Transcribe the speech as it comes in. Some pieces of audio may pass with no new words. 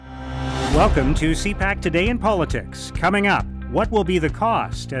Welcome to CPAC Today in Politics. Coming up, what will be the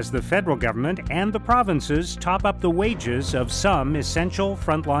cost as the federal government and the provinces top up the wages of some essential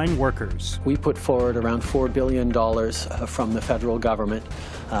frontline workers? We put forward around $4 billion from the federal government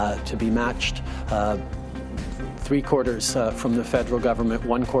to be matched. Three-quarters from the federal government,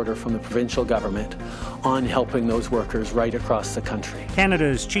 one-quarter from the provincial government on helping those workers right across the country.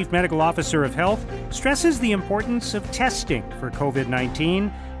 Canada's Chief Medical Officer of Health stresses the importance of testing for COVID-19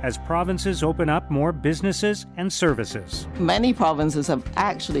 as provinces open up more businesses and services. Many provinces have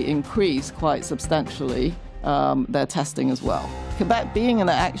actually increased quite substantially their testing as well. Quebec being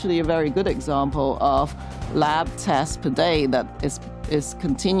actually a very good example of lab tests per day that is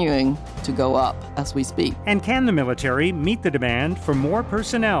continuing to go up as we speak. And can the military meet the demand for more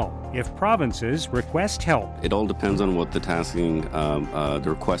personnel if provinces request help? It all depends on what the tasking, the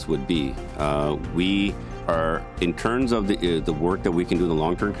request would be. We are, in terms of the work that we can do in the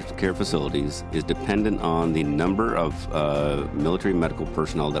long-term care facilities, is dependent on the number of military medical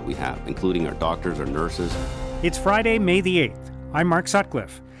personnel that we have, including our doctors, our nurses. It's Friday, May the 8th. I'm Mark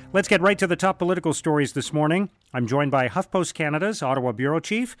Sutcliffe. Let's get right to the top political stories this morning. I'm joined by HuffPost Canada's Ottawa Bureau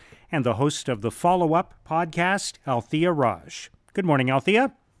Chief and the host of the Follow-Up podcast, Althea Raj. Good morning,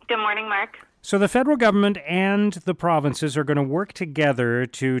 Althea. Good morning, Mark. So the federal government and the provinces are going to work together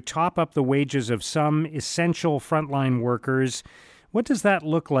to top up the wages of some essential frontline workers. What does that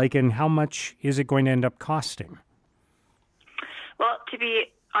look like, and how much is it going to end up costing? Well, to be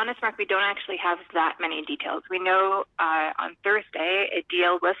honest, Mark, we don't actually have that many details. We know on Thursday a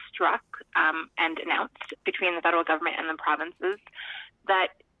deal was struck and announced between the federal government and the provinces that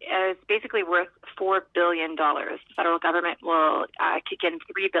is basically worth $4 billion. The federal government will kick in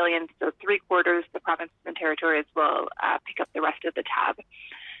 $3 billion, so three-quarters the provinces and territories will pick up the rest of the tab.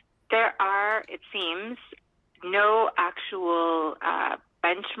 There are, it seems, no actual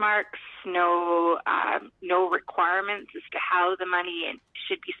benchmarks, no requirements as to how the money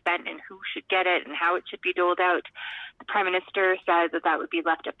should be spent and who should get it and how it should be doled out. The Prime Minister said that would be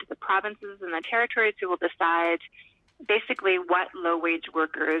left up to the provinces and the territories who will decide basically what low-wage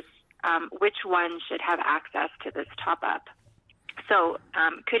workers, which ones should have access to this top-up. So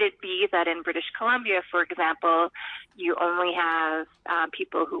could it be that in British Columbia, for example, you only have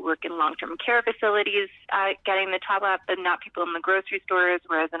people who work in long-term care facilities getting the top-up and not people in the grocery stores,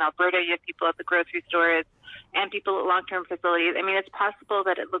 whereas in Alberta you have people at the grocery stores and people at long-term facilities? I mean, it's possible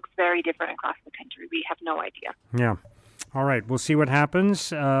that it looks very different across the country. We have no idea. Yeah. All right. We'll see what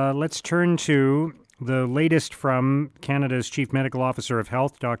happens. Let's turn to the latest from Canada's Chief Medical Officer of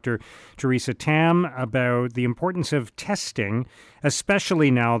Health, Dr. Theresa Tam, about the importance of testing, especially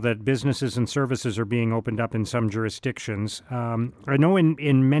now that businesses and services are being opened up in some jurisdictions. I know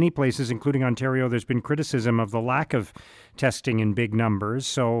in many places, including Ontario, there's been criticism of the lack of testing in big numbers.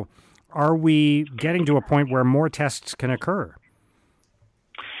 So are we getting to a point where more tests can occur?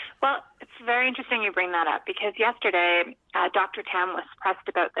 Well, it's very interesting you bring that up because yesterday Dr. Tam was pressed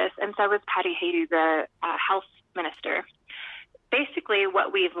about this, and so was Patty Hajdu, the health minister. Basically,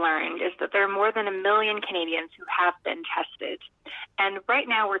 what we've learned is that there are more than 1 million Canadians who have been tested. And right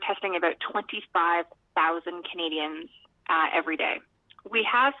now we're testing about 25,000 Canadians every day. We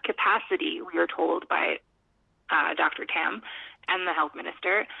have capacity, we are told by Dr. Tam and the health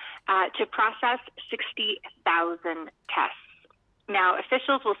minister, to process 60,000 tests. Now,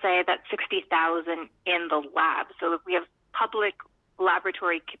 officials will say that's 60,000 in the lab, so that we have public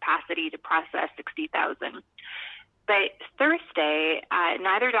laboratory capacity to process 60,000. But Thursday,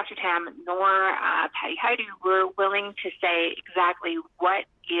 neither Dr. Tam nor Patty Hajdu were willing to say exactly what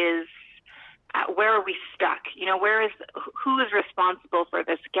is, where are we stuck? You know, who is responsible for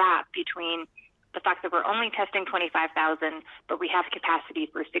this gap between the fact that we're only testing 25,000, but we have capacity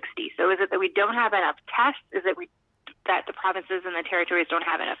for 60? So is it that we don't have enough tests? Is it that the provinces and the territories don't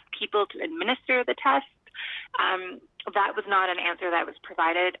have enough people to administer the tests? That was not an answer that was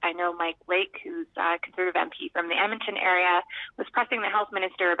provided. I know Mike Lake, who's a Conservative MP from the Edmonton area, was pressing the health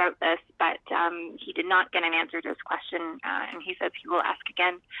minister about this, but he did not get an answer to his question, and he says he will ask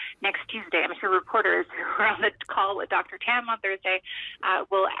again next Tuesday. I'm sure reporters who were on the call with Dr. Tam on Thursday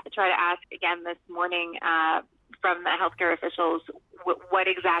will try to ask again this morning from the healthcare officials what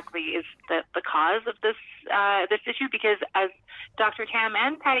exactly is the cause of this issue, because as Dr. Tam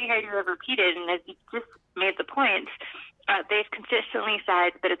and Patty Hajdu have repeated, and as you just made the point, they've consistently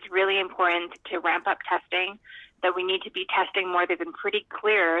said that it's really important to ramp up testing, that we need to be testing more. They've been pretty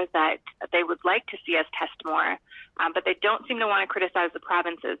clear that they would like to see us test more, but they don't seem to want to criticize the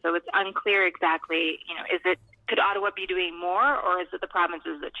provinces. So it's unclear exactly, could Ottawa be doing more, or is it the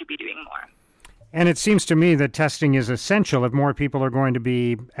provinces that should be doing more? And it seems to me that testing is essential if more people are going to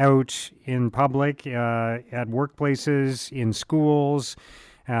be out in public, at workplaces, in schools,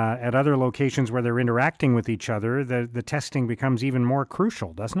 at other locations where they're interacting with each other. The testing becomes even more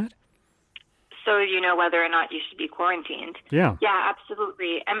crucial, doesn't it? So you know whether or not you should be quarantined. Yeah. Yeah,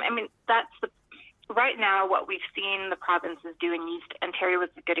 absolutely. I mean, right now what we've seen the provinces do, and East Ontario was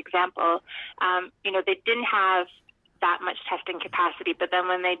a good example. They didn't have that much testing capacity, but then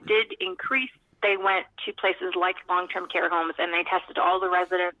when they did increase, they went to places like long-term care homes and they tested all the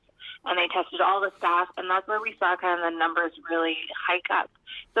residents and they tested all the staff, and that's where we saw kind of the numbers really hike up.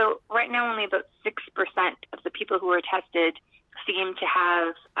 So right now only about 6% of the people who are tested seem to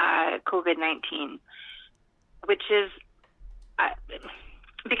have COVID-19, which is,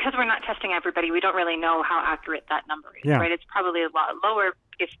 because we're not testing everybody, we don't really know how accurate that number is, right? It's probably a lot lower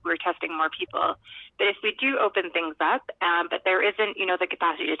if we're testing more people. But if we do open things up, but there isn't, the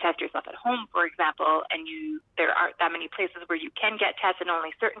capacity to test yourself at home, for example, and there aren't that many places where you can get tests, and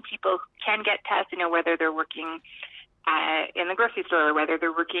only certain people can get tests, whether they're working in the grocery store, or whether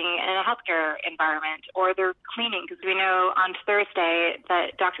they're working in a healthcare environment, or they're cleaning. Because we know on Thursday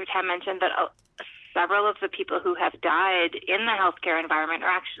that Dr. Tam mentioned that several of the people who have died in the healthcare environment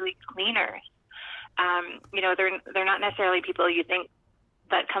are actually cleaners. They're not necessarily people you think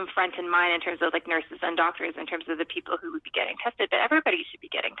that come front in mind in terms of like nurses and doctors, in terms of the people who would be getting tested, but everybody should be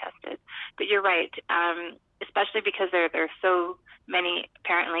getting tested. But you're right, especially because there are so many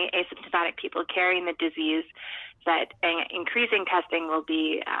apparently asymptomatic people carrying the disease, that increasing testing will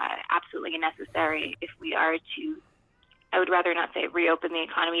be absolutely necessary if we are to, I would rather not say reopen the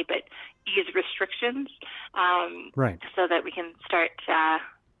economy, but ease restrictions, so that we can start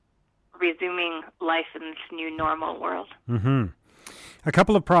resuming life in this new normal world. Mm-hmm. A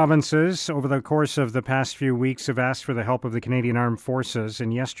couple of provinces over the course of the past few weeks have asked for the help of the Canadian Armed Forces,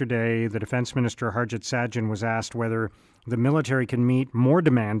 and yesterday the Defence Minister Harjit Sajjan was asked whether the military can meet more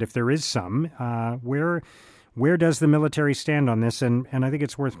demand if there is some. Where does the military stand on this? And I think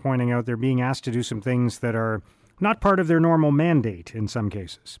it's worth pointing out they're being asked to do some things that are not part of their normal mandate in some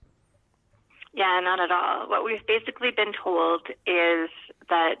cases. Yeah, not at all. What we've basically been told is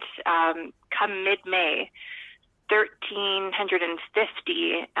that come mid-May,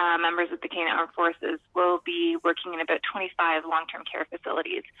 1,350 members of the Canadian Armed Forces will be working in about 25 long-term care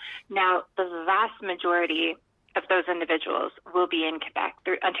facilities. Now, the vast majority of those individuals will be in Quebec.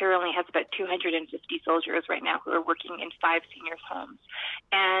 Ontario only has about 250 soldiers right now who are working in 5 seniors' homes.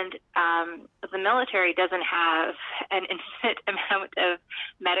 And the military doesn't have an infinite amount of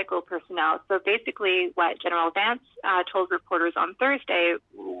medical personnel. So basically what General Vance told reporters on Thursday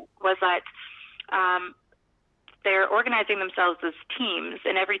was that they're organizing themselves as teams,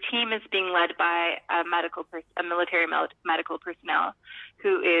 and every team is being led by a military medical personnel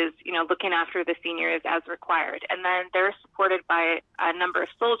who is, looking after the seniors as required. And then they're supported by a number of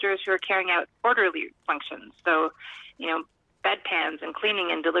soldiers who are carrying out orderly functions. So, bedpans and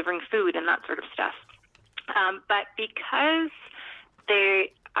cleaning and delivering food and that sort of stuff. But because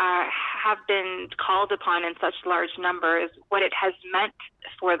they have been called upon in such large numbers, what it has meant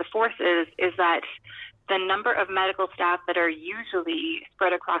for the forces is that the number of medical staff that are usually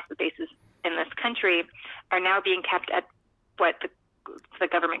spread across the bases in this country are now being kept at what the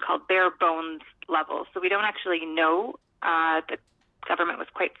government called bare bones level. So we don't actually know. The government was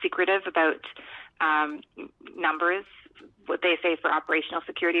quite secretive about numbers, what they say for operational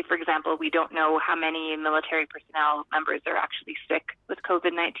security. For example, we don't know how many military personnel members are actually sick with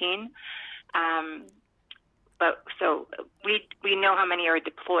COVID-19. But so we know how many are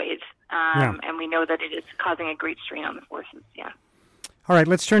deployed, and we know that it is causing a great strain on the forces. Yeah. All right,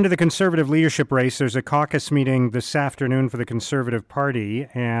 let's turn to the Conservative leadership race. There's a caucus meeting this afternoon for the Conservative Party,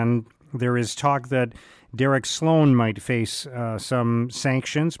 and there is talk that Derek Sloan might face some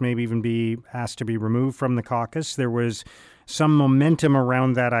sanctions, maybe even be asked to be removed from the caucus. There was some momentum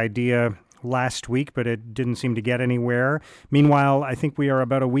around that idea last week, but it didn't seem to get anywhere. Meanwhile, I think we are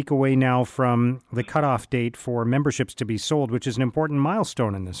about a week away now from the cutoff date for memberships to be sold, which is an important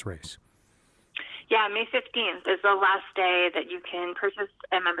milestone in this race. Yeah, May 15th is the last day that you can purchase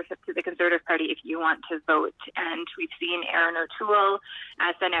a membership to the Conservative Party if you want to vote. And we've seen Erin O'Toole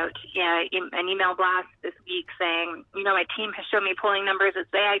send out an email blast this week saying, my team has shown me polling numbers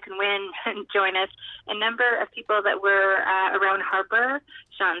that say I can win and join us. A number of people that were around Harper,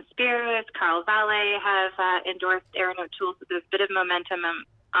 Sean Spears, Carl Valle, have endorsed Erin O'Toole. So there's a bit of momentum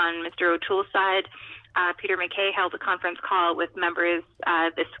on Mr. O'Toole's side. Peter MacKay held a conference call with members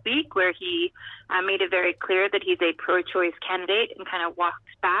this week where he made it very clear that he's a pro-choice candidate and kind of walked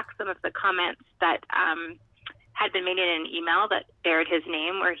back some of the comments that had been made in an email that bared his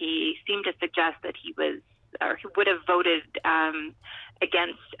name, where he seemed to suggest that he was, or he would have voted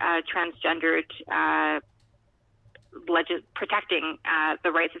against transgendered protecting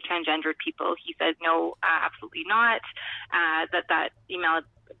the rights of transgendered people. He said no, absolutely not. That email,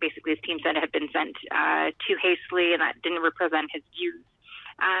 basically his team said, had been sent too hastily, and that didn't represent his views.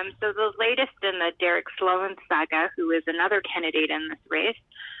 So the latest in the Derek Sloan saga, who is another candidate in this race,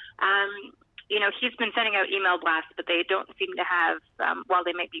 he's been sending out email blasts, but they don't seem to have, while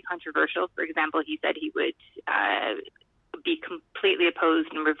they might be controversial. For example, he said he would be completely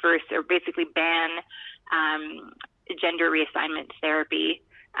opposed and reverse, or basically ban gender reassignment therapy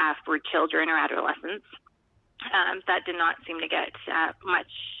for children or adolescents. That did not seem to get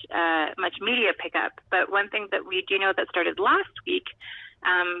much media pickup. But one thing that we do know that started last week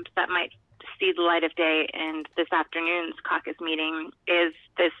that might see the light of day in this afternoon's caucus meeting is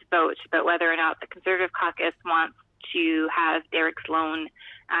this vote about whether or not the Conservative caucus wants to have Derek Sloan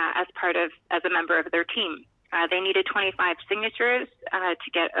as a member of their team. They needed 25 signatures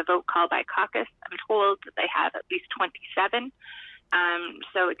to get a vote called by caucus. I'm told that they have at least 27.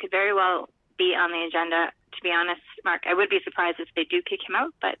 So it could very well be on the agenda. To be honest, Mark, I would be surprised if they do kick him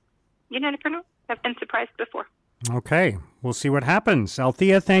out, but you never know. I've been surprised before. Okay, we'll see what happens.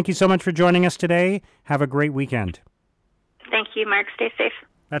 Althea, thank you so much for joining us today. Have a great weekend. Thank you, Mark. Stay safe.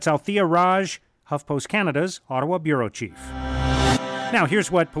 That's Althea Raj, HuffPost Canada's Ottawa Bureau Chief. Now,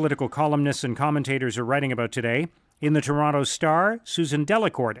 here's what political columnists and commentators are writing about today. In the Toronto Star, Susan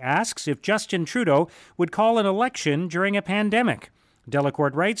Delacourt asks if Justin Trudeau would call an election during a pandemic.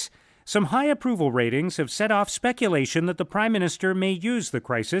 Delacourt writes, some high approval ratings have set off speculation that the Prime Minister may use the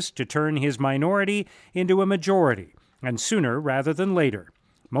crisis to turn his minority into a majority, and sooner rather than later.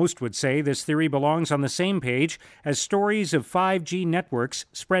 Most would say this theory belongs on the same page as stories of 5G networks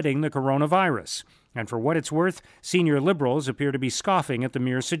spreading the coronavirus. And for what it's worth, senior Liberals appear to be scoffing at the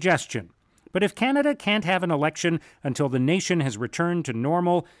mere suggestion. But if Canada can't have an election until the nation has returned to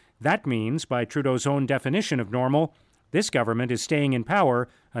normal, that means, by Trudeau's own definition of normal, this government is staying in power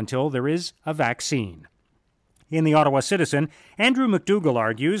until there is a vaccine. In the Ottawa Citizen, Andrew McDougall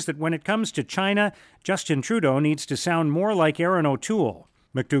argues that when it comes to China, Justin Trudeau needs to sound more like Erin O'Toole.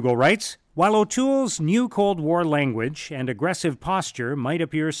 McDougall writes, while O'Toole's new Cold War language and aggressive posture might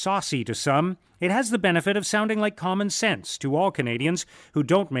appear saucy to some, it has the benefit of sounding like common sense to all Canadians who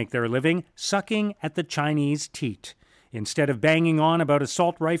don't make their living sucking at the Chinese teat. Instead of banging on about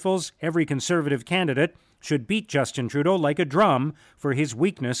assault rifles, every Conservative candidate should beat Justin Trudeau like a drum for his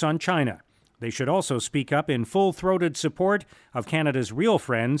weakness on China. They should also speak up in full-throated support of Canada's real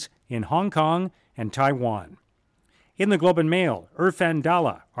friends in Hong Kong and Taiwan. In the Globe and Mail, Irfan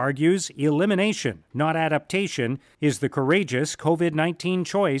Dalla argues elimination, not adaptation, is the courageous COVID-19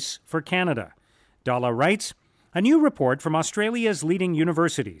 choice for Canada. Dalla writes, a new report from Australia's leading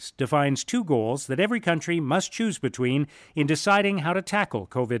universities defines two goals that every country must choose between in deciding how to tackle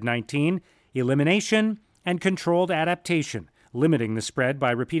COVID-19, elimination and controlled adaptation, limiting the spread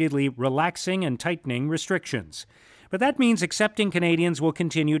by repeatedly relaxing and tightening restrictions. But that means accepting Canadians will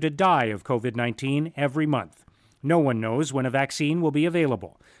continue to die of COVID-19 every month. No one knows when a vaccine will be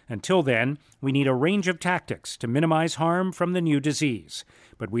available. Until then, we need a range of tactics to minimize harm from the new disease.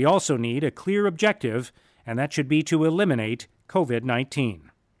 But we also need a clear objective, and that should be to eliminate COVID-19.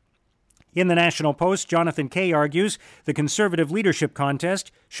 In the National Post, Jonathan Kay argues the Conservative leadership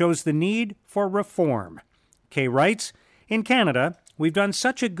contest shows the need for reform. Kay writes, in Canada, we've done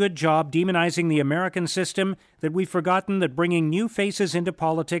such a good job demonizing the American system that we've forgotten that bringing new faces into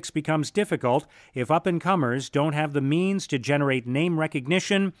politics becomes difficult if up-and-comers don't have the means to generate name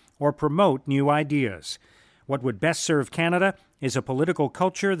recognition or promote new ideas. What would best serve Canada is a political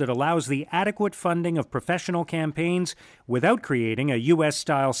culture that allows the adequate funding of professional campaigns without creating a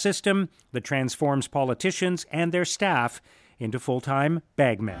U.S.-style system that transforms politicians and their staff into full-time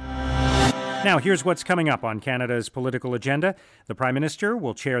bagmen. Now, here's what's coming up on Canada's political agenda. The Prime Minister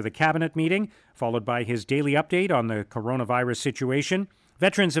will chair the Cabinet meeting, followed by his daily update on the coronavirus situation.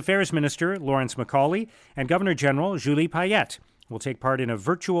 Veterans Affairs Minister Lawrence MacAulay and Governor-General Julie Payette will take part in a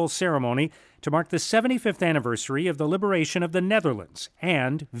virtual ceremony to mark the 75th anniversary of the liberation of the Netherlands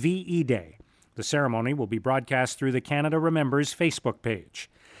and VE Day. The ceremony will be broadcast through the Canada Remembers Facebook page.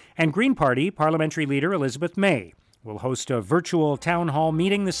 And Green Party Parliamentary Leader Elizabeth May will host a virtual town hall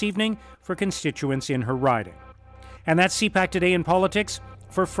meeting this evening for constituents in her riding. And that's CPAC Today in Politics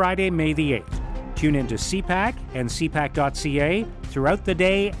for Friday, May the 8th. Tune into CPAC and CPAC.ca throughout the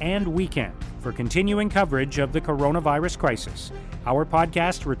day and weekend for continuing coverage of the coronavirus crisis. Our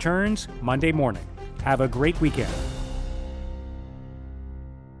podcast returns Monday morning. Have a great weekend.